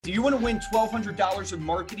Do you want to win $1,200 of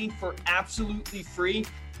marketing for absolutely free?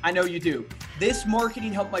 I know you do. This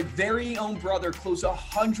marketing helped my very own brother close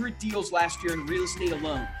 100 deals last year in real estate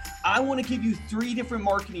alone. I want to give you 3 different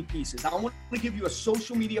marketing pieces. I want to give you a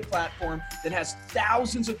social media platform that has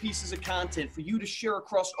thousands of pieces of content for you to share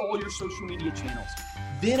across all your social media channels.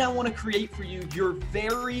 Then I want to create for you your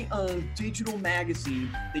very own digital magazine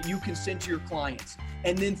that you can send to your clients.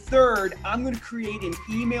 And then third, I'm going to create an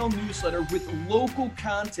email newsletter with local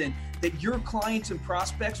content that your clients and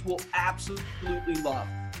prospects will absolutely love.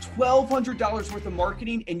 $1,200 worth of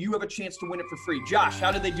marketing, and you have a chance to win it for free. Josh,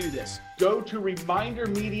 how do they do this? Go to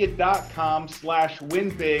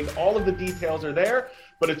remindermedia.com/winbig. All of the details are there,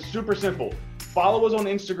 but it's super simple. Follow us on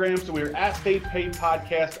Instagram. So we're at Stay Paid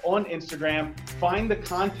Podcast on Instagram. Find the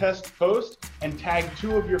contest post and tag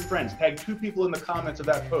 2 of your friends. Tag 2 people in the comments of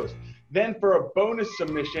that post. Then for a bonus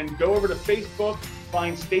submission, go over to Facebook,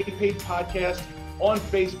 find Stay Paid Podcast on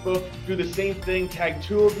Facebook, do the same thing, tag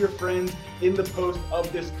 2 of your friends in the post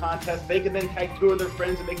of this contest. They can then tag 2 of their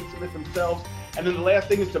friends and they can submit themselves. And then the last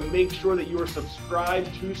thing is to make sure that you are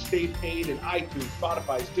subscribed to Stay Paid in iTunes,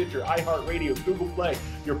 Spotify, Stitcher, iHeartRadio, Google Play,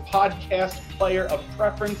 your podcast player of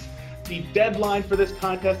preference. The deadline for this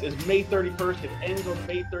contest is May 31st. It ends on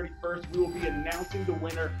May 31st. We will be announcing the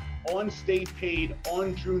winner on Stay Paid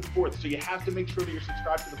on June 4th. So you have to make sure that you're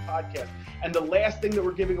subscribed to the podcast. And the last thing that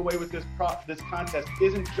we're giving away with this contest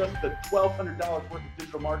isn't just the $1,200 worth of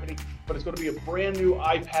digital marketing, but it's going to be a brand new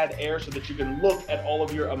iPad Air so that you can look at all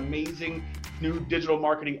of your amazing new digital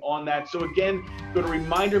marketing on that. So again, go to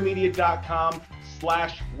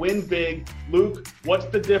remindermedia.com/winbig. Luke, what's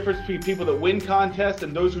the difference between people that win contests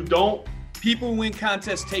and those who don't? People who win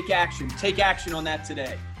contests take action. Take action on that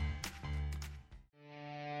today.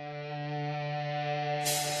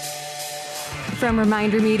 From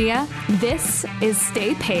Reminder Media, this is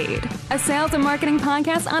Stay Paid, a sales and marketing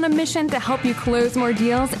podcast on a mission to help you close more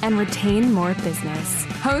deals and retain more business.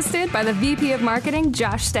 Hosted by the VP of Marketing,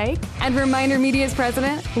 Josh Stake, and Reminder Media's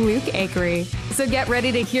president, Luke Acree. So get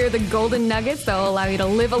ready to hear the golden nuggets that will allow you to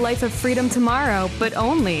live a life of freedom tomorrow, but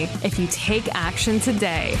only if you take action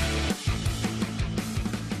today.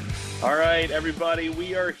 All right, everybody,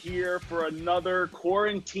 we are here for another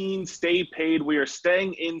quarantine Stay Paid. We are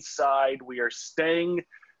staying inside, we are staying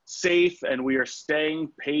safe, and we are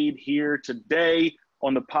staying paid here today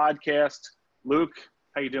on the podcast. Luke,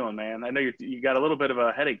 how you doing, man? I know you got a little bit of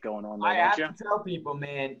a headache going on there, I have you? to tell people,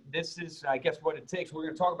 man, this is, I guess, what it takes. We're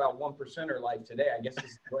going to talk about 1%er life today. I guess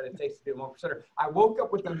this is what it takes to be a 1%er. I woke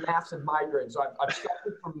up with a massive migraine, so I've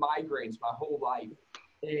suffered from migraines my whole life.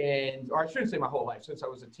 Or I shouldn't say my whole life, since I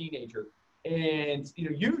was a teenager. And,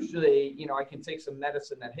 usually, I can take some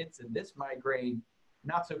medicine that hits, and this migraine,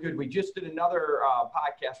 not so good. We just did another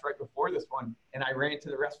podcast right before this one, and I ran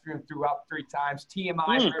to the restroom, threw up 3 times.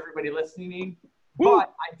 TMI for everybody listening.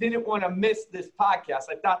 But I didn't want to miss this podcast.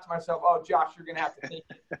 I thought to myself, oh, Josh, you're going to have to take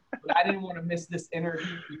it. But I didn't want to miss this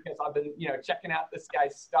interview because I've been, checking out this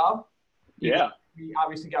guy's stuff. We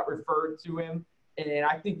obviously got referred to him. And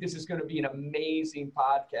I think this is going to be an amazing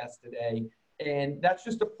podcast today. And that's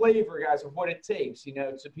just a flavor, guys, of what it takes,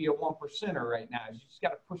 to be a 1%er right now. You just got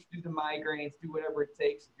to push through the migraines, do whatever it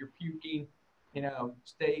takes. If you're puking,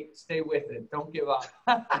 stay with it. Don't give up.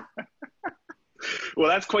 Well,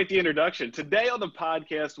 that's quite the introduction. Today on the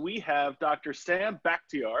podcast, we have Dr. Sam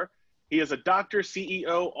Bakhtiar. He is a doctor,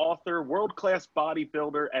 CEO, author, world-class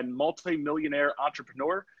bodybuilder, and multimillionaire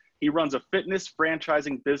entrepreneur. He runs a fitness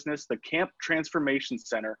franchising business, the Camp Transformation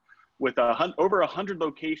Center, with over 100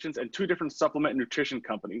 locations and 2 different supplement and nutrition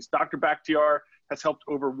companies. Dr. Bakhtiar has helped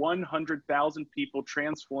over 100,000 people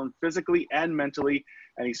transform physically and mentally,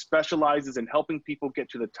 and he specializes in helping people get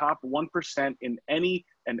to the top 1% in any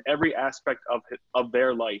and every aspect of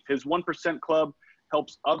their life. His 1% Club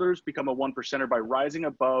helps others become a 1%er by rising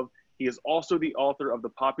above. He is also the author of the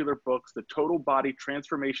popular books, The Total Body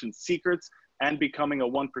Transformation Secrets and Becoming a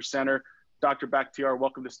 1%er. Dr. Bakhtiar,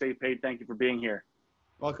 welcome to Stay Paid. Thank you for being here.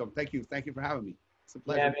 Welcome. Thank you. Thank you for having me. It's a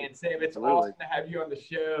pleasure. Yeah, man, Sam, it's awesome to have you on the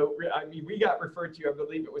show. I mean, we got referred to, I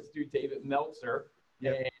believe it was through David Meltzer.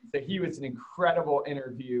 Yep. And so he was an incredible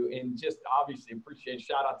interview, and just obviously appreciate,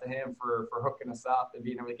 shout out to him for hooking us up and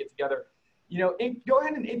being able to get together. Go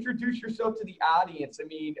ahead and introduce yourself to the audience. I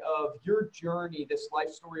mean, of your journey, this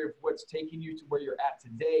life story of what's taking you to where you're at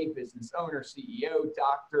today, business owner, CEO,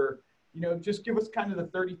 doctor. Just give us kind of the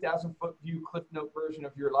 30,000-foot view, Cliff Note version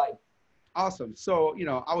of your life. Awesome. So,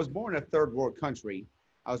 I was born in a third world country.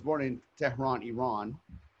 I was born in Tehran, Iran,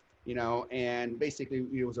 and basically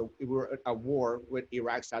we were at a war with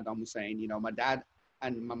Iraq, Saddam Hussein. My dad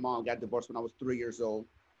and my mom got divorced when I was 3 years old.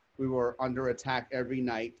 We were under attack every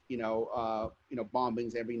night,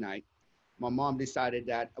 bombings every night. My mom decided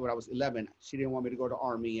that when I was 11, she didn't want me to go to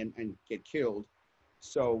Army and get killed.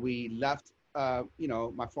 So we left,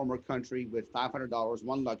 my former country with $500,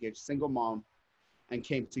 one luggage, single mom, and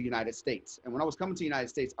came to the United States. And when I was coming to the United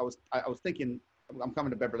States, I was thinking, I'm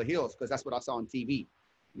coming to Beverly Hills because that's what I saw on TV.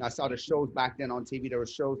 And I saw the shows back then on TV. There were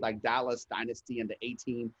shows like Dallas Dynasty and the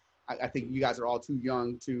A-Team. I think you guys are all too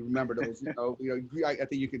young to remember those. I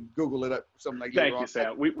think you can Google it up, something like that. Thank you,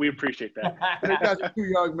 Sam. We appreciate that. You guys are too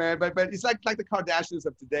young, man. But it's like the Kardashians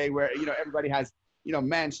of today, where everybody has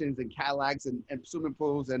mansions and Cadillacs and swimming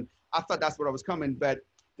pools. And I thought that's what I was coming, but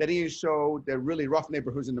they didn't show the really rough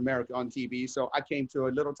neighborhoods in America on TV. So I came to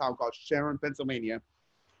a little town called Sharon, Pennsylvania,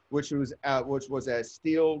 which was a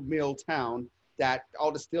steel mill town that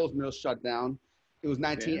all the steel mills shut down. It was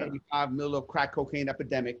 1985, middle of crack cocaine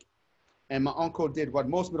epidemic. And my uncle did what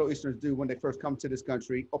most Middle Easterns do when they first come to this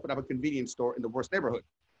country, open up a convenience store in the worst neighborhood.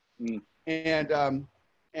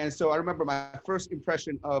 And so I remember my first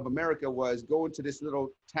impression of America was going to this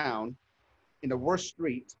little town in the worst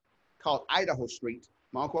street called Idaho Street.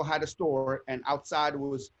 My uncle had a store, and outside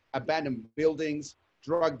was abandoned buildings,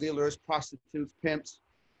 drug dealers, prostitutes, pimps.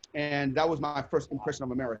 And that was my first impression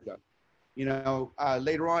of America.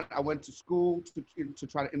 Later on, I went to school to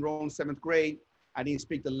try to enroll in 7th grade. I didn't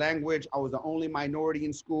speak the language. I was the only minority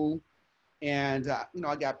in school. And,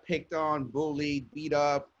 I got picked on, bullied, beat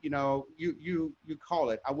up, you call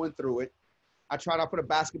it. I went through it. I tried out for the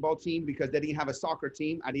basketball team because they didn't have a soccer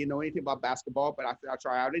team. I didn't know anything about basketball, but I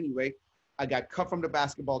tried out anyway. I got cut from the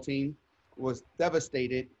basketball team, was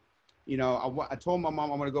devastated. I told my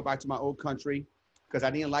mom I'm going to go back to my old country because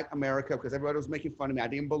I didn't like America, because everybody was making fun of me. I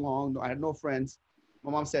didn't belong. I had no friends.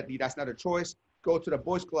 My mom said, that's not a choice. Go to the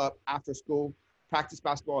boys club after school, practice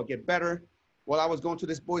basketball, get better. While I was going to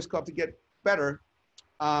this boys club to get better,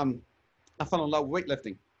 I fell in love with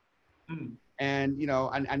weightlifting. And,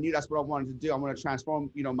 I knew that's what I wanted to do. I want to transform,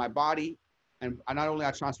 my body. And not only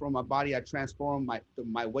I transform my body, I transform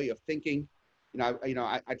my way of thinking.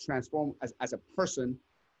 I transform as a person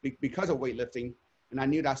because of weightlifting. And I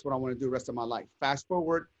knew that's what I want to do the rest of my life. Fast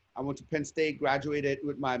forward, I went to Penn State, graduated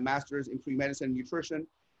with my master's in pre-medicine and nutrition,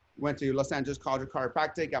 went to Los Angeles College of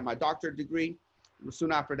Chiropractic, got my doctorate degree.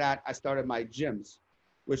 Soon after that, I started my gyms,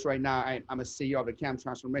 which right now I'm a CEO of the CAM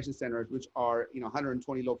Transformation Centers, which are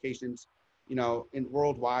 120 locations, in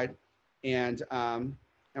worldwide, and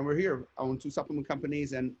we're here. I own 2 supplement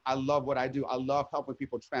companies, and I love what I do. I love helping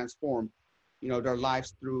people transform, their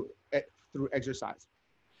lives through exercise.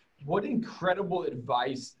 What incredible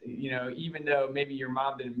advice, even though maybe your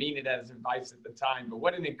mom didn't mean it as advice at the time, but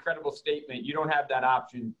what an incredible statement. You don't have that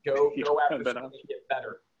option. Go after something and get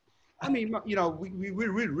better. I mean, we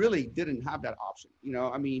really didn't have that option.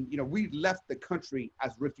 We left the country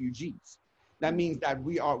as refugees. That means that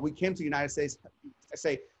we came to the United States,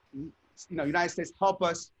 say, United States, help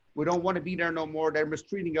us. We don't want to be there no more. They're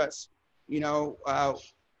mistreating us.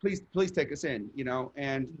 Please take us in,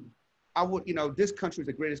 and I would, this country is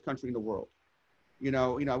the greatest country in the world.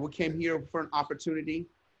 We came here for an opportunity.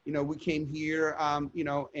 We came here,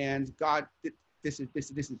 and God, this is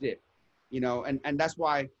it. And that's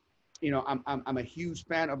why, I'm a huge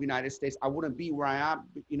fan of the United States. I wouldn't be where I am,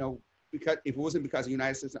 because if it wasn't because the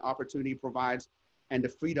United States, the opportunity provides and the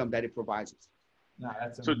freedom that it provides us. No,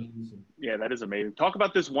 that's amazing. Yeah, that is amazing. Talk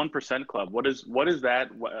about this 1% Club. What is that?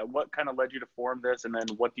 What kind of led you to form this? And then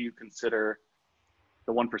what do you consider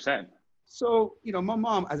the 1%? So, my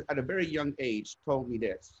mom at a very young age told me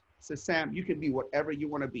this. Said, Sam, you can be whatever you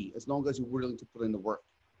want to be as long as you're willing to put in the work.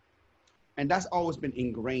 And that's always been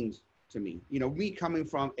ingrained to me. Me coming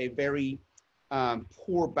from a very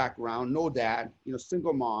poor background, no dad,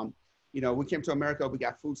 single mom. We came to America, we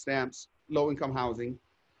got food stamps, low income housing.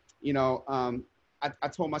 I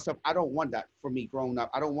told myself, I don't want that for me growing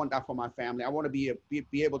up. I don't want that for my family. I want to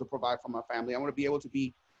be able to provide for my family. I want to be able to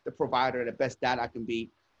be the provider, the best dad I can be.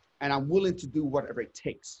 And I'm willing to do whatever it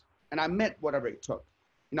takes. And I meant whatever it took.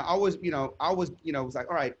 I was like,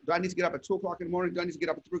 all right, do I need to get up at 2 o'clock in the morning? Do I need to get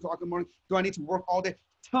up at 3 o'clock in the morning? Do I need to work all day?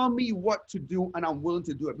 Tell me what to do, and I'm willing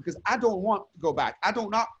to do it, because I don't want to go back. I do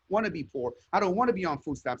not want to be poor. I don't want to be on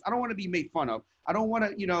food stamps. I don't want to be made fun of. I don't want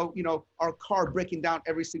to, our car breaking down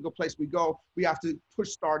every single place we go. We have to push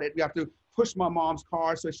start it. We have to push my mom's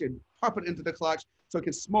car so she can pump it into the clutch so it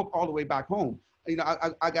can smoke all the way back home.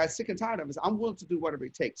 I got sick and tired of it. I'm willing to do whatever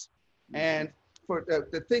it takes. And for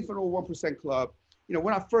the thing for the 1% Club,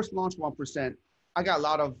 when I first launched 1%, I got a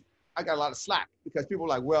lot of slack, because people were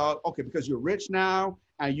like, well, okay, because you're rich now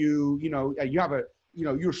and you have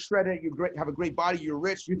you're shredded, have a great body, you're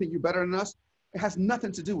rich, you think you're better than us. It has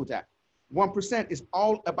nothing to do with that. 1% is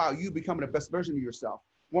all about you becoming the best version of yourself.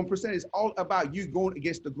 1% is all about you going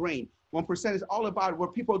against the grain. 1% is all about where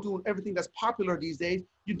people are doing everything that's popular these days.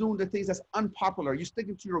 You're doing the things that's unpopular. You're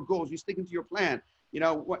sticking to your goals. You're sticking to your plan. You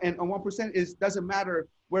know, and 1% is doesn't matter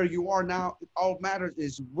where you are now. All matters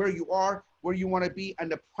is where you are, where you want to be, and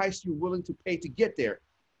the price you're willing to pay to get there.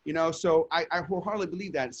 You know, so I wholeheartedly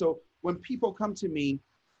believe that. So when people come to me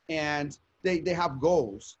and they have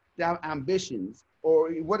goals, they have ambitions,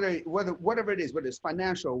 or whatever it is, whether it's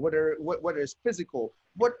financial, whether it's physical,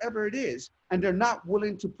 whatever it is, and they're not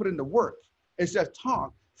willing to put in the work, it's just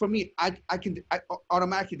talk. For me, I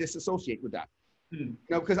automatically disassociate with that. You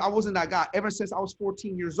know, because I wasn't that guy. Ever since I was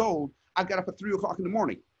 14 years old, I got up at 3 o'clock in the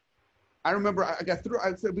morning. I remember I got through,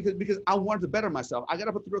 I said, because I wanted to better myself. I got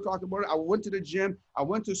up at 3 o'clock in the morning. I went to the gym. I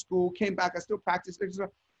went to school, came back. I still practiced.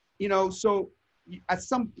 You know, so at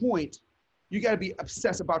some point, you got to be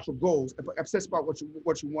obsessed about your goals, obsessed about what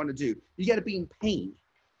you want to do. You got to be in pain.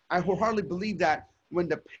 I wholeheartedly believe that when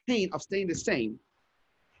the pain of staying the same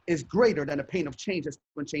is greater than the pain of change, that's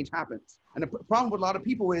when change happens. And the problem with a lot of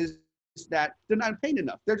people is that they're not in pain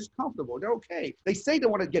enough. They're just comfortable. They're okay. They say they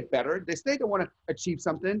want to get better. They say they want to achieve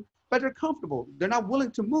something, but they're comfortable. They're not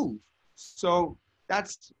willing to move. So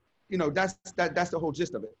that's, you know, that's the whole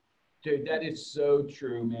gist of it. Dude, that is so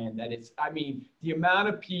true, man. That is, I mean, the amount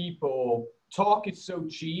of people talk is so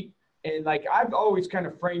cheap. And like, I've always kind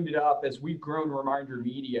of framed it up as we've grown Reminder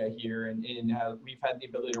Media here, and we've had the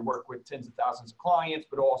ability to work with tens of thousands of clients,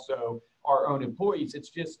 but also our own employees. It's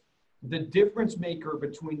just the difference maker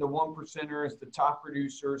between the 1%ers, the top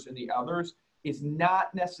producers, and the others is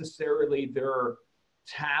not necessarily their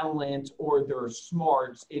talent or their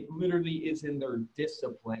smarts. It literally is in their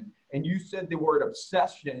discipline. And you said the word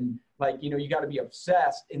obsession, like, you know, you got to be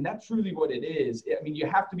obsessed, and that's truly what it is. I mean, you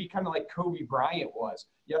have to be kind of like Kobe Bryant was.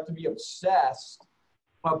 You have to be obsessed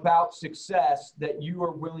about success, that you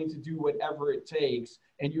are willing to do whatever it takes,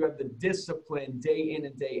 and you have the discipline day in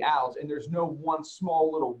and day out, and there's no one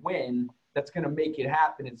small little win that's going to make it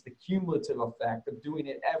happen. It's the cumulative effect of doing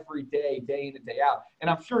it every day, day in and day out. And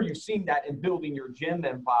I'm sure you've seen that in building your gym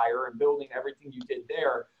empire and building everything you did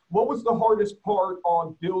there. What was the hardest part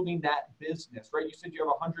on building that business, right? You said you have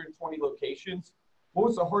 120 locations. What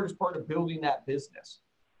was the hardest part of building that business?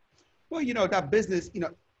 Well, you know, that business,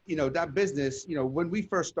 when we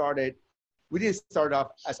first started, we didn't start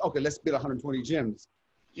off as, okay, let's build 120 gyms.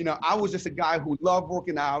 You know, I was just a guy who loved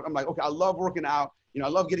working out. I'm like, okay, I love working out. You know, I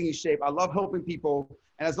love getting in shape. I love helping people.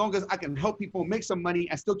 And as long as I can help people make some money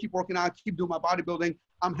and still keep working out, keep doing my bodybuilding,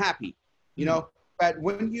 I'm happy. You know, but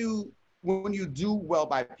when you do well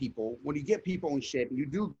by people, when you get people in shape and you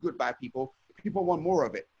do good by people, people want more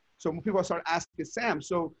of it. So when people start asking Sam,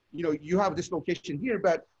 so, you know, you have this location here,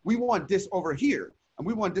 but we want this over here. And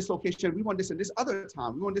we want this location, we want this in this other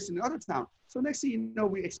town, we want this in the other town. So next thing you know,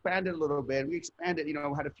 we expanded a little bit. We expanded, you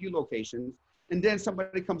know, had a few locations. And then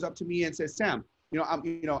somebody comes up to me and says, Sam,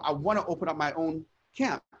 I want to open up my own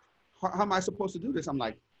camp. How am I supposed to do this? I'm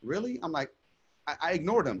like, really? I'm like, I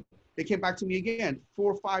ignored them. They came back to me again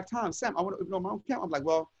 4 or 5 times. Sam, I want to open up my own camp. I'm like,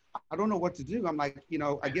 well, I don't know what to do. I'm like, you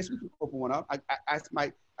know, I guess we can open one up.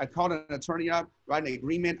 I called an attorney up, write an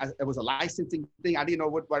agreement. It was a licensing thing. I didn't know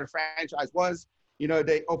what a franchise was. You know,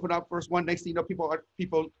 they opened up first one. Next thing you know,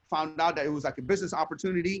 people found out that it was like a business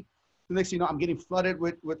opportunity. The next thing you know, I'm getting flooded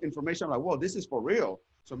with information. I'm like, whoa, this is for real.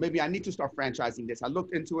 So maybe I need to start franchising this. I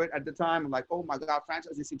looked into it at the time. I'm like, oh my God,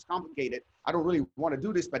 franchising seems complicated. I don't really want to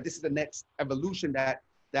do this, but this is the next evolution that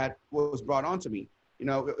was brought on to me. You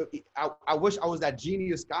know, I wish I was that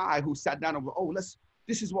genius guy who sat down and,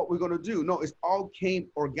 this is what we're going to do. No, it all came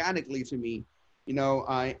organically to me, you know,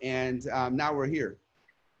 and now we're here.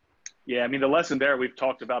 Yeah, I mean, the lesson there, we've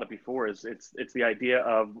talked about it before, is it's the idea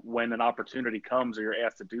of when an opportunity comes or you're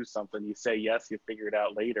asked to do something, you say yes, you figure it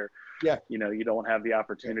out later. Yeah. You know, you don't have the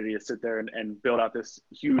opportunity to sit there and build out this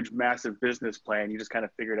huge, massive business plan. You just kind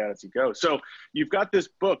of figure it out as you go. So you've got this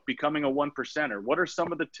book, Becoming a 1%er. What are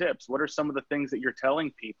some of the tips? What are some of the things that you're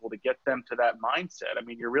telling people to get them to that mindset? I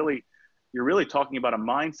mean, you're really talking about a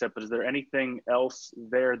mindset, but is there anything else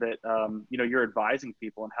there that, you know, you're advising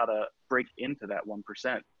people on how to break into that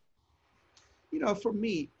 1%? You know, for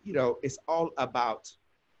me, you know, it's all about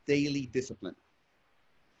daily discipline.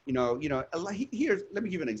 You know, let me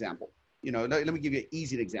give you an example. You know, let me give you an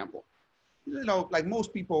easy example. You know, like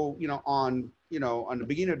most people, on the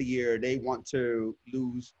beginning of the year, they want to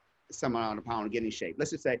lose some amount of pounds, get in shape.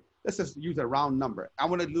 Let's just use a round number. I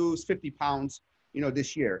want to lose 50 pounds,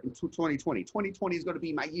 this year in 2020. 2020 is going to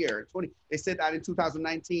be my year. They said that in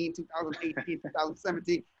 2019, 2018,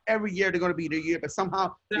 2017. Every year they're going to be their year, but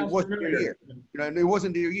somehow it wasn't their year. You know, and it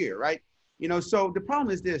wasn't their year, right? You know, so the problem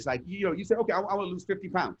is this, like, you know, you say, okay, I want to lose 50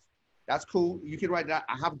 pounds. That's cool. You can write that.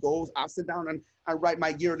 I have goals. I'll sit down and I write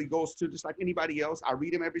my yearly goals too, just like anybody else. I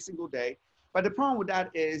read them every single day. But the problem with that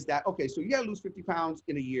is that, okay, so you got to lose 50 pounds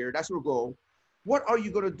in a year. That's your goal. What are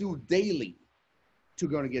you going to do daily to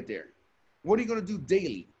going to get there? What are you going to do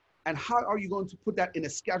daily? And how are you going to put that in a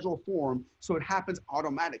schedule form so it happens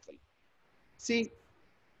automatically? See,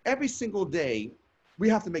 every single day, we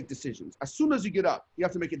have to make decisions. As soon as you get up, you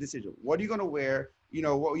have to make a decision. What are you going to wear?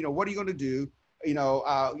 What are you going to do?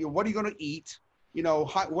 What are you going to eat?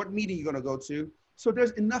 What meeting you're going to go to? So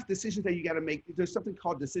there's enough decisions that you got to make. There's something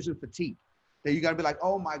called decision fatigue that you got to be like,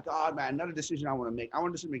 oh my God, man, another decision I want to make. I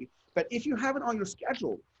want to make it. But if you have it on your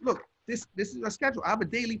schedule, look, this is a schedule. I have a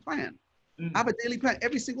daily plan. I have a daily plan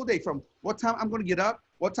every single day from what time I'm going to get up,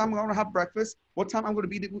 what time I'm going to have breakfast, what time I'm going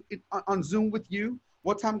to be on Zoom with you,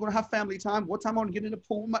 what time I'm going to have family time, what time I'm going to get in the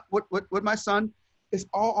pool with my son. It's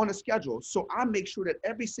all on a schedule. So I make sure that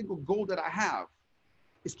every single goal that I have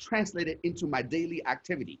is translated into my daily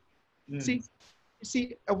activity.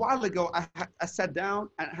 See, a while ago, I sat down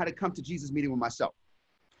and I had a come to Jesus meeting with myself.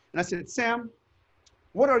 And I said, Sam,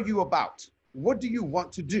 what are you about? What do you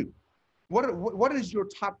want to do? What is your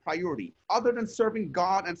top priority? Other than serving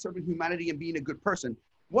God and serving humanity and being a good person,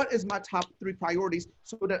 what is my top 3 priorities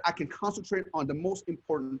so that I can concentrate on the most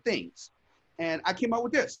important things? And I came out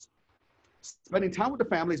with this. Spending time with the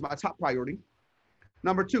family is my top priority.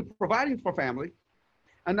 Number 2, providing for family.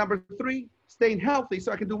 And number 3, staying healthy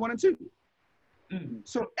so I can do 1 and 2.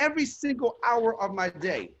 So every single hour of my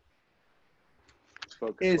day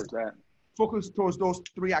is focused towards those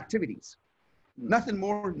 3 activities. Nothing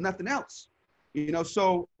more, nothing else.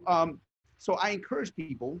 So I encourage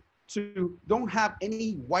people to don't have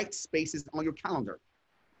any white spaces on your calendar.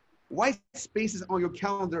 White spaces on your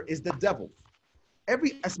calendar is the devil.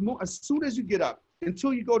 As soon as you get up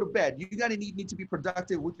until you go to bed, you need to be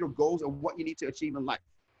productive with your goals and what you need to achieve in life.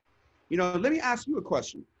 Let me ask you a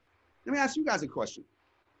question. Let me ask you guys a question.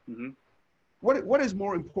 What is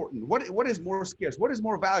more important? What is more scarce? What is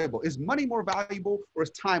more valuable? Is money more valuable or is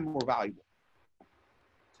time more valuable?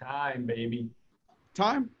 Time, baby.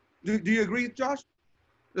 Time? Do you agree, Josh?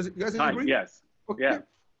 You guys agree? Yes. Okay. Yeah.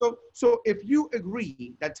 So if you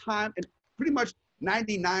agree that time, and pretty much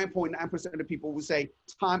 99.9% of the people will say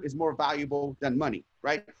time is more valuable than money,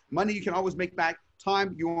 right? Money you can always make back.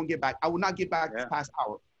 Time you won't get back. I will not get back this past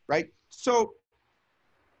hour, right? So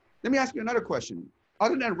let me ask you another question.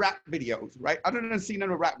 Other than rap videos, right? Other than seeing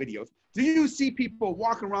them in rap videos, do you see people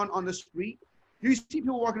walking around on the street? Do you see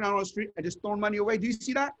people walking around on the street and just throwing money away? Do you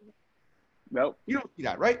see that? No. You don't see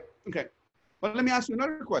that, right? Okay. But let me ask you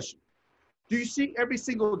another question. Do you see every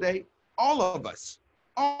single day, all of us,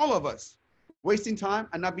 wasting time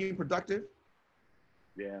and not being productive?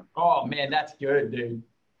 Yeah. Oh man, that's good, dude.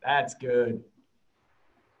 That's good.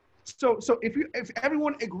 So if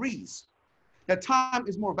everyone agrees that time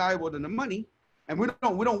is more valuable than the money, and we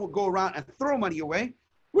don't go around and throw money away,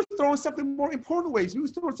 we're throwing something more important ways. We're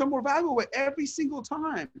throwing some more valuable away every single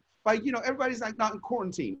time. Like, everybody's like not in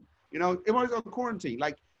quarantine. Everybody's on quarantine.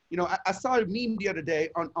 Like, I saw a meme the other day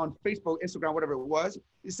on Facebook, Instagram, whatever it was.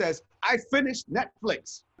 It says, I finished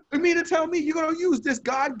Netflix. You mean to tell me you're going to use this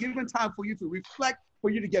God-given time for you to reflect, for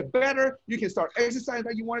you to get better? You can start exercising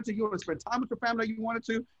that you wanted to. You want to spend time with your family that you wanted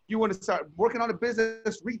to. You want to start working on a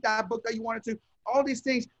business, read that book that you wanted to. All these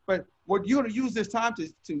things. But what you're going to use this time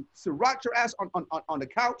to rot your ass on the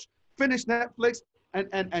couch, finish Netflix,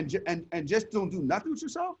 and just don't do nothing with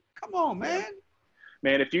yourself? Come on, man.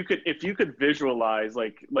 Man, if you could visualize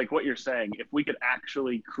like what you're saying, if we could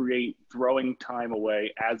actually create throwing time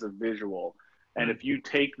away as a visual, and if you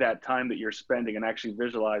take that time that you're spending and actually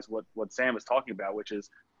visualize what Sam is talking about, which is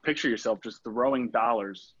picture yourself just throwing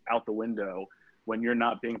dollars out the window when you're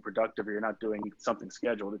not being productive or you're not doing something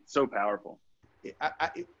scheduled, it's so powerful.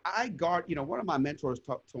 I guard, one of my mentors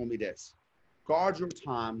told me this: guard your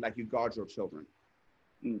time like you guard your children.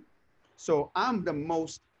 So I'm the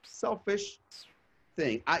most selfish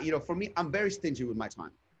thing. For me, I'm very stingy with my time.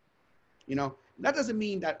 That doesn't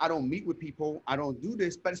mean that I don't meet with people, I don't do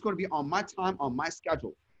this, but it's going to be on my time, on my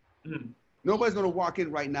schedule. Nobody's going to walk in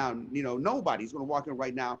right now. Nobody's going to walk in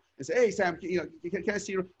right now and say, hey, Sam, can I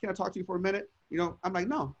see you? Can I talk to you for a minute? I'm like,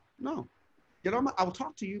 no. I will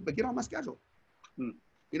talk to you, but get on my schedule.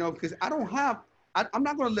 Because I'm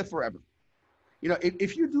not going to live forever.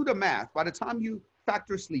 If you do the math, by the time you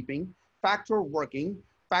factor sleeping, factor working,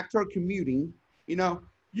 factor commuting,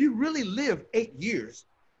 you really live 8 years.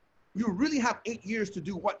 You really have 8 years to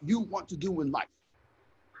do what you want to do in life.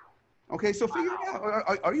 Okay, so figure it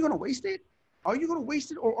out. Are you going to waste it? Are you going to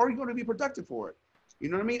waste it, or are you going to be productive for it? You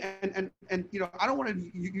know what I mean? And you know, I don't want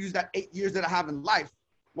to use that 8 years that I have in life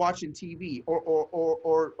watching TV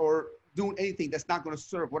or doing anything that's not going to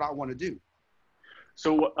serve what I want to do.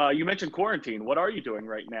 So you mentioned quarantine. What are you doing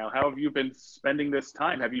right now? How have you been spending this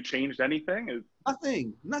time? Have you changed anything?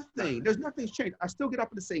 Nothing. There's nothing's changed. I still get up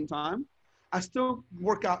at the same time. I still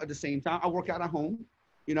work out at the same time. I work out at home.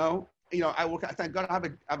 You know, I work out. Thank God I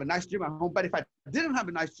have a nice gym at home. But if I didn't have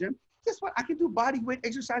a nice gym, guess what? I can do body weight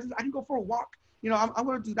exercises. I can go for a walk. You know, I'm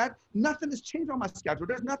going to do that. Nothing has changed on my schedule.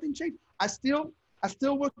 There's nothing changed. I still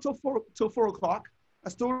work till 4 o'clock.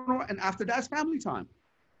 And after that, it's family time.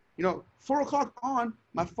 You know, 4 o'clock on,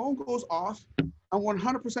 my phone goes off. I'm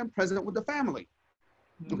 100% present with the family.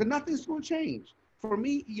 Because nothing's going to change. For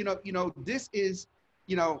me, you know, this is,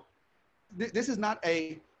 you know, this is not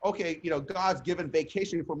okay, you know, God's given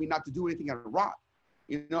vacation for me not to do anything at a rock.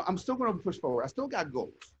 You know, I'm still going to push forward. I still got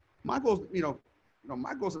goals. My goals,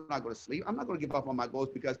 my goals are not going to sleep. I'm not going to give up on my goals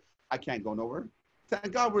because I can't go nowhere.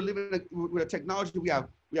 Thank God we're living with a technology. We have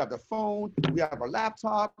the phone, we have our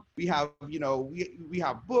laptop, we have, you know, we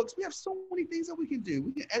have books. We have so many things that we can do.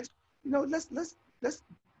 We can, you know, let's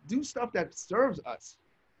do stuff that serves us.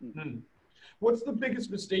 Mm-hmm. What's the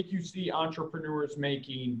biggest mistake you see entrepreneurs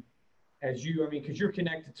making because you're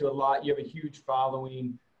connected to a lot, you have a huge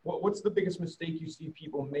following. What's the biggest mistake you see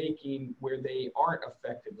people making where they aren't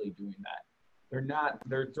effectively doing that?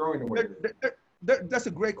 They're throwing away. That's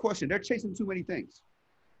a great question. They're chasing too many things.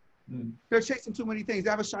 They're chasing too many things. They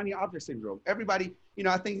have a shiny object syndrome. Everybody, you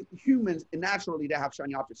know, I think humans naturally they have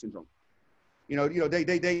shiny object syndrome. You know, they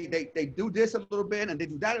do this a little bit and they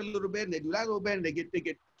do that a little bit and they do that a little bit and they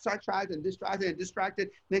get sidetracked and distracted.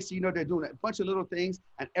 Next thing you know, they're doing a bunch of little things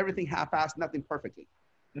and everything half-assed, nothing perfectly.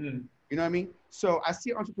 You know what I mean? So I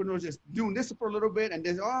see entrepreneurs just doing this for a little bit and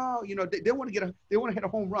then, you know, they want to hit a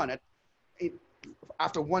home run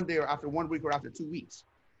after 1 day or after 1 week or after 2 weeks,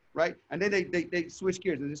 right? And then they switch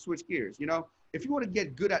gears and they switch gears. You know, if you want to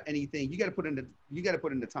get good at anything, you got to put in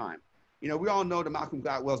the time. You know, we all know the Malcolm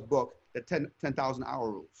Gladwell's book, the 10,000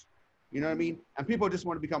 hour rules. You know what I mean? And people just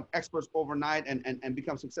want to become experts overnight and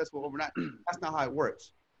become successful overnight. That's not how it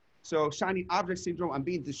works. So shiny object syndrome and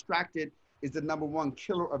being distracted is the #1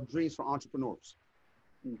 killer of dreams for entrepreneurs.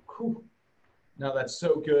 Cool. No, that's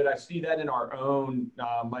so good. I see that in our own,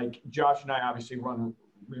 like Josh and I obviously run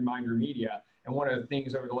Reminder Media. And one of the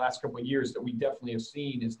things over the last couple of years that we definitely have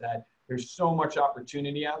seen is that there's so much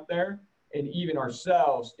opportunity out there. And even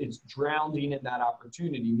ourselves, it's drowning in that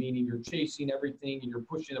opportunity, meaning you're chasing everything and you're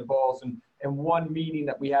pushing the balls. And one meeting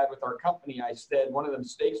that we had with our company, I said, one of the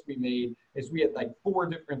mistakes we made is we had like 4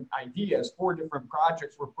 different ideas, 4 different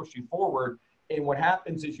projects we're pushing forward. And what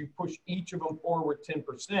happens is you push each of them forward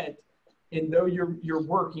 10%. And though you're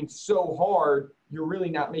working so hard, you're really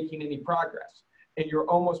not making any progress. And you're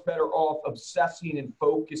almost better off obsessing and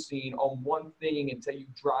focusing on one thing until you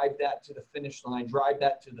drive that to the finish line, drive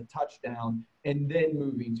that to the touchdown, and then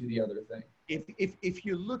moving to the other thing. If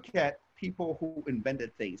you look at people who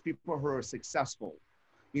invented things, people who are successful,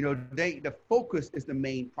 you know, the focus is the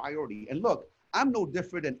main priority. And look, I'm no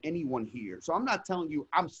different than anyone here. So I'm not telling you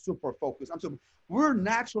I'm super focused. We're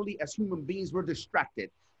naturally, as human beings, we're distracted.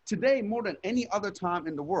 Today, more than any other time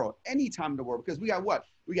in the world, because we got what?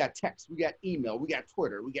 We got text, we got email, we got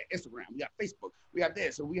Twitter, we got Instagram, we got Facebook, we have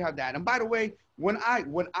this, and we have that. And by the way, when I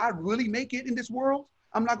really make it in this world,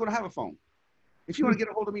 I'm not going to have a phone. If you want to get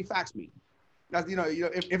a hold of me, fax me. That's, you know,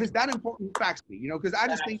 if it's that important, fax me. You know, because I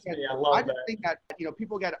just think that you know,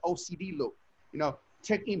 people got an OCD loop. You know,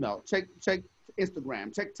 check email, check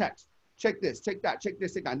Instagram, check text. Check this, check that, check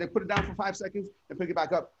this, check that. And they put it down for 5 seconds and pick it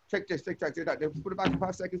back up. Check this, check that, check that. They put it back for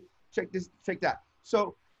 5 seconds. Check this, check that.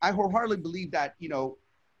 So I wholeheartedly believe that, you know,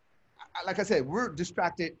 like I said, we're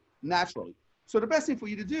distracted naturally. So the best thing for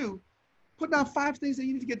you to do, put down 5 things that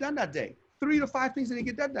you need to get done that day. 3 to 5 things that you need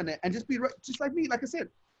to get done that, and just be just like me. Like I said,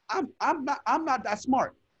 I'm not that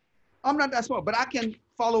smart. I'm not that smart, but I can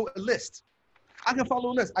follow a list. I can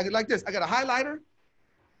follow a list. I get like this. I got a highlighter.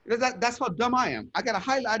 That's how dumb I am. I got to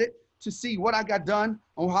highlight it to see what I got done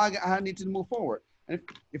and how I need to move forward. And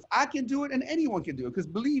if I can do it, and anyone can do it, because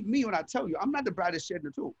believe me when I tell you, I'm not the brightest shit in the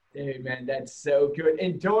tool. Hey, man, that's so good.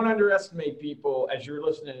 And don't underestimate, people, as you're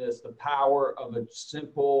listening to this, the power of a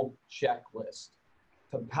simple checklist.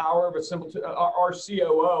 The power of a simple, our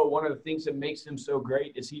COO, one of the things that makes him so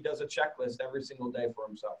great is he does a checklist every single day for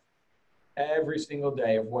himself. Every single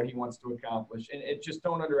day of what he wants to accomplish. And it just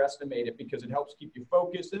don't underestimate it, because it helps keep you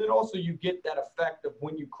focused. And then also you get that effect of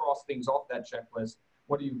when you cross things off that checklist,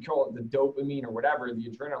 what do you call it? The dopamine or whatever, the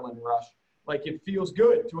adrenaline rush. Like, it feels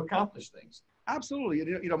good to accomplish things. Absolutely.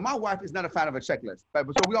 You know, my wife is not a fan of a checklist, but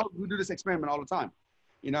so we do this experiment all the time.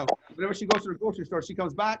 You know, whenever she goes to the grocery store, she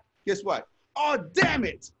comes back, guess what? Oh, damn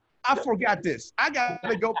it. I forgot this. I got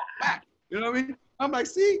to go back. You know what I mean? I'm like,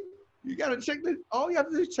 see, you got to check this. All you have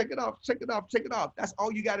to do is check it off, check it off, check it off. That's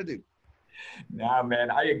all you got to do. Nah, man,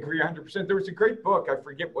 I agree 100%. There was a great book. I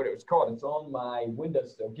forget what it was called. It's on my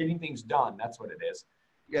windowsill. Getting Things Done. That's what it is.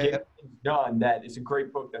 Yeah. Getting Things Done. That is a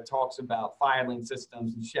great book that talks about filing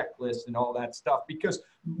systems and checklists and all that stuff. Because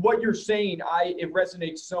what you're saying, it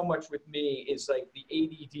resonates so much with me. Is like the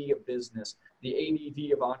ADD of business, the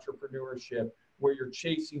ADD of entrepreneurship, where you're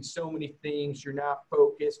chasing so many things, you're not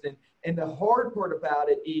focused. And the hard part about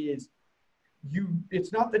it is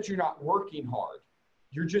it's not that you're not working hard.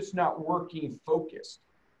 You're just not working focused.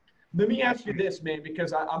 Let me ask you this, man,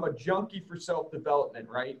 because I'm a junkie for self-development,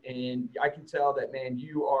 right? And I can tell that, man,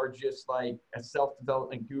 you are just like a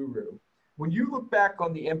self-development guru. When you look back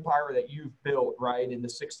on the empire that you've built, right, and the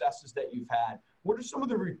successes that you've had, what are some of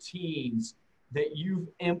the routines that you've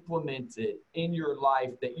implemented in your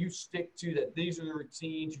life that you stick to, that these are the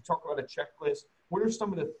routines? You talk about a checklist. What are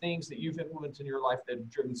some of the things that you've implemented in your life that have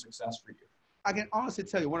driven success for you? I can honestly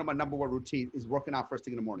tell you one of my number one routines is working out first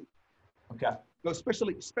thing in the morning. Okay. So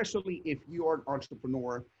especially if you are an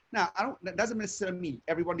entrepreneur. Now, that doesn't necessarily mean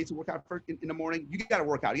everyone needs to work out first in the morning. You got to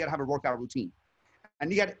work out. You got to have a workout routine.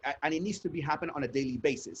 And it needs to be happening on a daily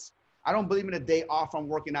basis. I don't believe in a day off from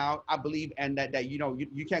working out. I believe in that you know,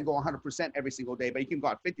 you can't go 100% every single day, but you can go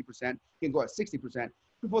at 50%, you can go at 60%.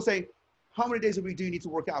 People say, how many days a week do you need to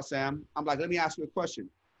work out, Sam? I'm like, let me ask you a question.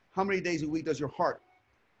 How many days a week does your heart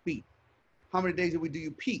beat? How many days a week do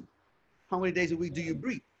you pee? How many days a week do you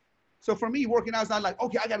breathe? So for me, working out is not like,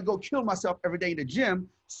 okay, I got to go kill myself every day in the gym.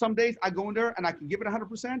 Some days I go in there and I can give it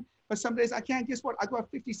 100%, but some days I can't. Guess what? I go at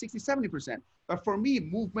 50, 60, 70%. But for me,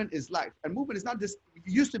 movement is life. And movement is not just, it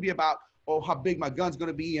used to be about, oh, how big my gun's going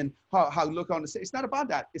to be and how I look on the stage. It's not about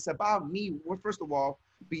that. It's about me, first of all,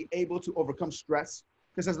 be able to overcome stress.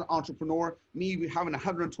 Because as an entrepreneur, me having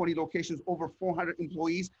 120 locations, over 400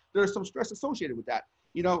 employees, there's some stress associated with that.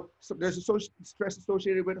 You know, so there's a stress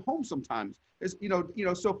associated with home sometimes. There's, you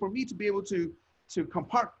know, so for me to be able to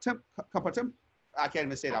I can't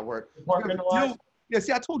even say that word. Yeah,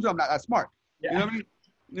 see, I told you I'm not that smart. Yeah. You know what I mean?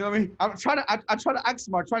 You know what I mean? I try to act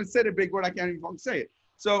smart, trying to say the big word, I can't even say it.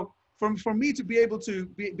 So for me to be able to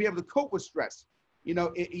cope with stress, for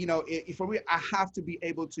me, I have to be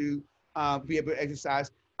able to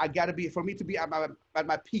exercise. I got to be, for me to be at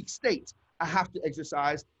my peak state, I have to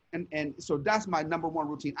exercise. And so that's my number one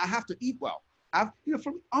routine. I have to eat well.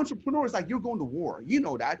 For entrepreneurs, like, you're going to war. You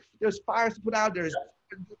know that. There's fires to put out. There's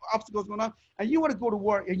obstacles going on. And you want to go to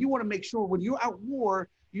war, and you want to make sure when you're at war,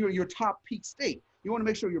 you're your top peak state. You want to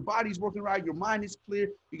make sure your body's working right, your mind is clear,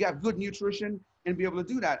 you got good nutrition, and be able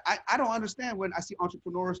to do that. I don't understand when I see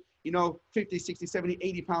entrepreneurs, 50, 60, 70,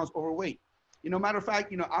 80 pounds overweight. Matter of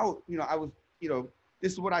fact,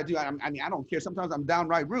 this is what I do. I mean, I don't care. Sometimes I'm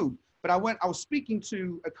downright rude. But I was speaking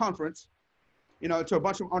to a conference, to a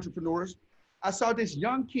bunch of entrepreneurs. I saw this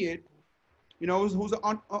young kid, who's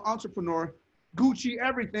an entrepreneur, Gucci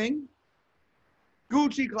everything,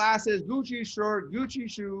 Gucci glasses, Gucci shirt, Gucci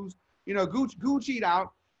shoes, Gucci'd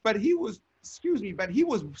out. But he was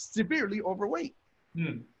severely overweight.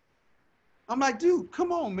 I'm like, dude,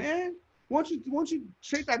 come on, man. Why don't you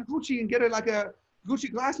trade that Gucci and get it like a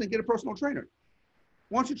Gucci glass and get a personal trainer?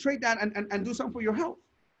 Why don't you trade that and do something for your health?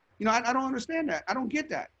 I don't understand that. I don't get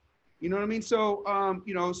that. You know what I mean? So,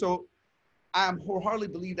 so I wholeheartedly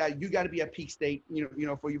believe that you got to be at peak state,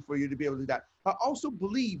 for you to be able to do that. I also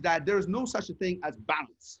believe that there's no such a thing as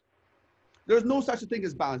balance. There's no such a thing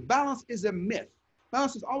as balance. Balance is a myth.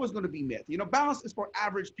 Balance is always going to be myth. Balance is for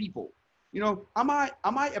average people. Am I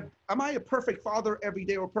a perfect father every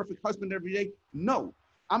day or a perfect husband every day? No.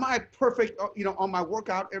 Am I perfect, on my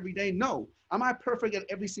workout every day? No. Am I perfect at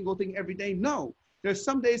every single thing every day? No. There's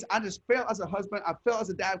some days I just fail as a husband. I fail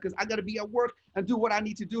as a dad because I got to be at work and do what I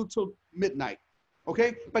need to do till midnight.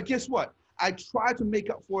 Okay. But guess what? I try to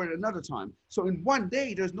make up for it another time. So in one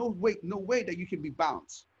day, there's no way that you can be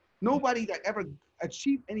balanced. Nobody that ever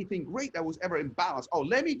achieved anything great that was ever in balance. Oh,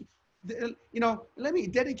 let me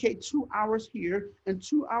dedicate 2 hours here and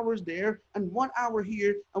 2 hours there and 1 hour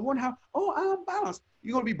here and 1 hour. Oh, I'm balanced.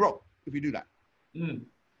 You're going to be broke if you do that.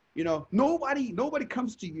 Nobody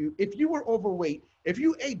comes to you. If you were overweight, if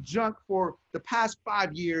you ate junk for the past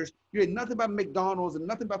 5 years, you ate nothing but McDonald's and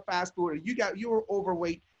nothing but fast food, and you were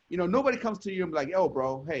overweight, nobody comes to you and be like, oh,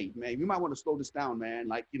 bro, hey, man, you might want to slow this down, man.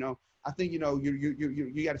 Like, I think, you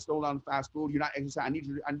got to slow down fast food. You're not exercising. I need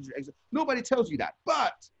you to exercise. Nobody tells you that.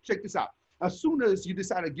 But check this out. As soon as you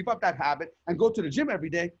decide to give up that habit and go to the gym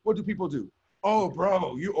every day, what do people do? Oh,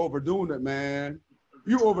 bro, you're overdoing it, man.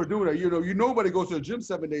 you overdoing it. Nobody goes to the gym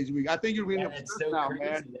 7 days a week. I think you're being obsessed so now, crazy.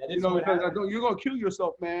 man. That is Because what you're gonna kill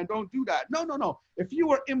yourself, man. Don't do that. No. If you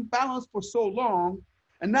were imbalanced for so long,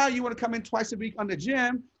 and now you want to come in twice a week on the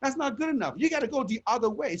gym, that's not good enough. You got to go the other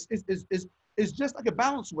way. It's just like a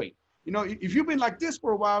balance weight. If you've been like this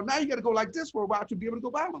for a while, now you got to go like this for a while to be able to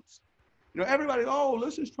go balance. Everybody,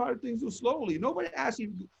 let's just try things slowly. Nobody asked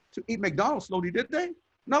you to eat McDonald's slowly, did they?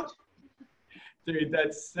 No. Dude,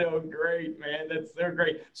 that's so great, man. That's so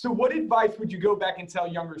great. So what advice would you go back and tell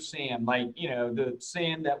younger Sam? Like, the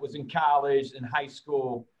Sam that was in college and high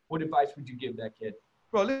school, what advice would you give that kid?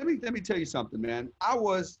 Bro, let me tell you something, man. I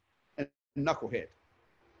was a knucklehead.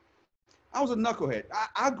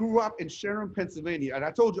 I grew up in Sharon, Pennsylvania, and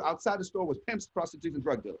I told you outside the store was pimps, prostitutes, and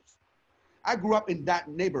drug dealers. I grew up in that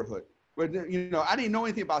neighborhood where, I didn't know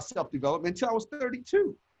anything about self-development until I was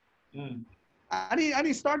 32. I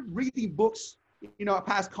didn't start reading books,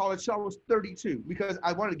 past college till I was 32 because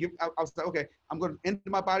I wanted to I was like, okay, I'm going to end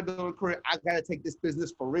my bodybuilding career. I got to take this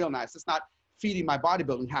business for real nice. It's not feeding my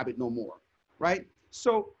bodybuilding habit no more, right?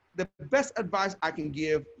 So the best advice I can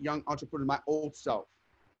give young entrepreneurs, my old self,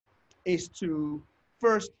 is to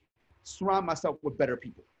first surround myself with better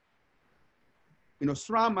people.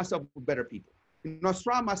 Surround myself with better people.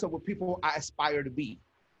 Surround myself with people I aspire to be.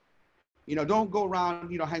 Don't go around,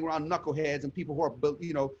 hang around knuckleheads and people who are,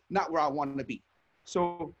 not where I want to be.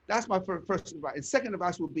 So that's my first advice. And second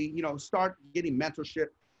advice would be, start getting mentorship,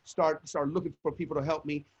 start looking for people to help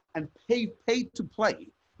me, and pay to play.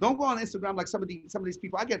 Don't go on Instagram like some of these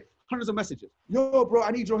people. I get hundreds of messages. Yo, bro, I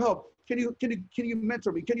need your help. Can you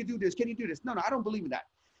mentor me? Can you do this? Can you do this? No, I don't believe in that.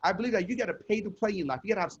 I believe that you got to pay to play in life. You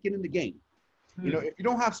got to have skin in the game. If you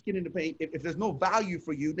don't have skin in the game, if there's no value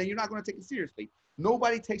for you, then you're not going to take it seriously.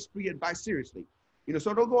 Nobody takes free advice seriously.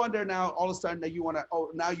 So don't go on there now. All of a sudden that you want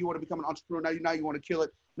to become an entrepreneur. Now you want to kill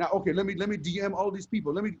it. Now, okay, let me DM all these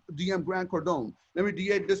people. Let me DM Grant Cardone. Let me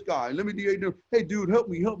DM this guy. Let me DM, hey, dude, help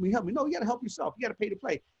me. No, you got to help yourself. You got to pay to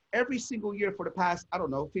play. Every single year for the past,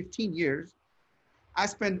 15 years, I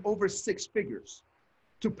spend over 6 figures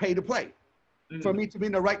to pay to play. For me to be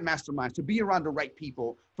in the right masterminds, to be around the right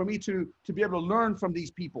people, for me to be able to learn from these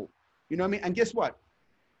people. You know what I mean? And guess what?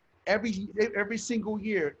 Every single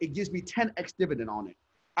year, it gives me 10x dividend on it.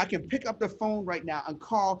 I can pick up the phone right now and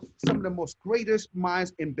call some of the most greatest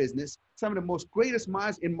minds in business, some of the most greatest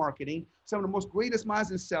minds in marketing, some of the most greatest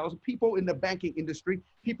minds in sales, people in the banking industry,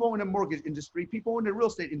 people in the mortgage industry, people in the real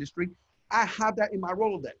estate industry. I have that in my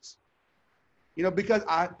Rolodex, because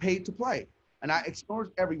I paid to play. And I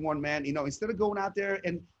explore everyone, man. Instead of going out there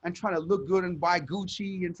and trying to look good and buy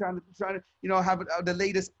Gucci and trying to have the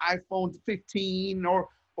latest iPhone 15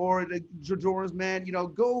 or the Jordans, man,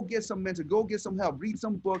 go get some mentor, go get some help, read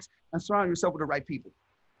some books, and surround yourself with the right people.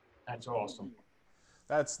 That's awesome.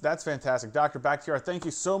 That's fantastic. Dr. Bakhtiar, thank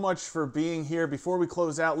you so much for being here. Before we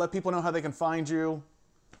close out, let people know how they can find you.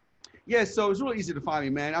 Yeah, so it's really easy to find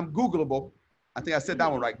me, man. I'm Googleable. I think I said that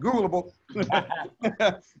one right. Googleable.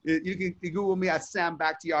 You can Google me at Sam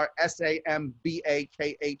Bakhtiar,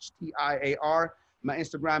 SAMBAKHTIAR. My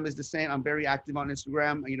Instagram is the same. I'm very active on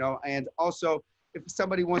Instagram, and also if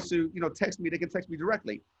somebody wants to, text me, they can text me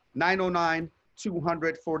directly.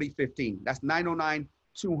 909-200-4015. That's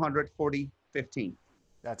 909-200-4015.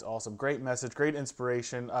 That's awesome. Great message, great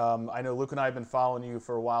inspiration. I know Luke and I have been following you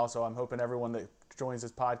for a while, so I'm hoping everyone that joins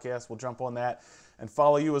this podcast will jump on that and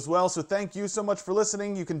follow you as well. So thank you so much for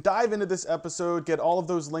listening. You can dive into this episode, get all of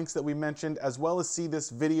those links that we mentioned, as well as see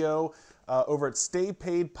this video over at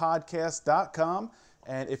staypaidpodcast.com.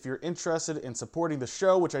 And if you're interested in supporting the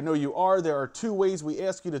show, which I know you are, there are 2 ways we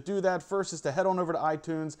ask you to do that. First is to head on over to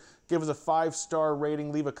iTunes, give us a 5-star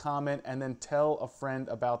rating, leave a comment, and then tell a friend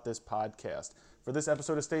about this podcast. For this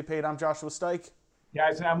episode of Stay Paid, I'm Joshua Stike.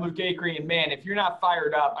 Guys, and I'm Luke Acree. And man, if you're not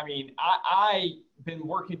fired up, I've been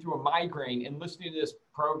working through a migraine and listening to this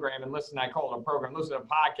program and I call it a program, listen to a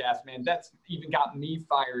podcast, man, that's even got me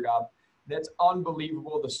fired up. That's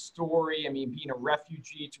unbelievable. The story, being a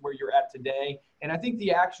refugee to where you're at today. And I think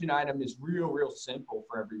the action item is real simple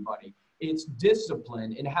for everybody. It's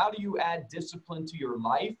discipline. And how do you add discipline to your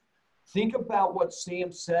life? Think about what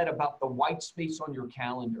Sam said about the white space on your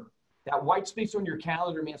calendar. That white space on your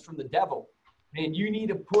calendar, man, is from the devil. Man, you need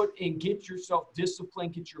to put and get yourself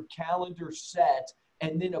disciplined, get your calendar set,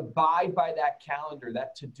 and then abide by that calendar,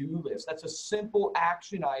 that to-do list. That's a simple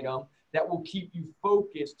action item that will keep you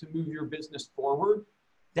focused to move your business forward.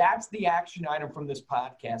 That's the action item from this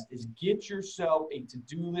podcast, is get yourself a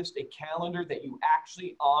to-do list, a calendar that you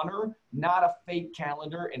actually honor, not a fake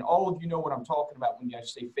calendar. And all of you know what I'm talking about when I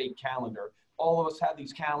say fake calendar. all of us have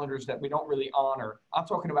these calendars that we don't really honor. I'm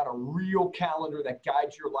talking about a real calendar that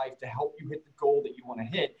guides your life to help you hit the goal that you want to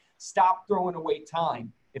hit. Stop throwing away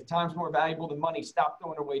time. If time's more valuable than money, stop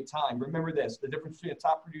throwing away time. Remember this, the difference between a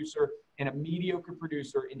top producer and a mediocre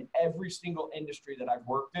producer in every single industry that I've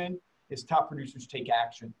worked in is top producers take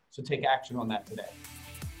action. So take action on that today.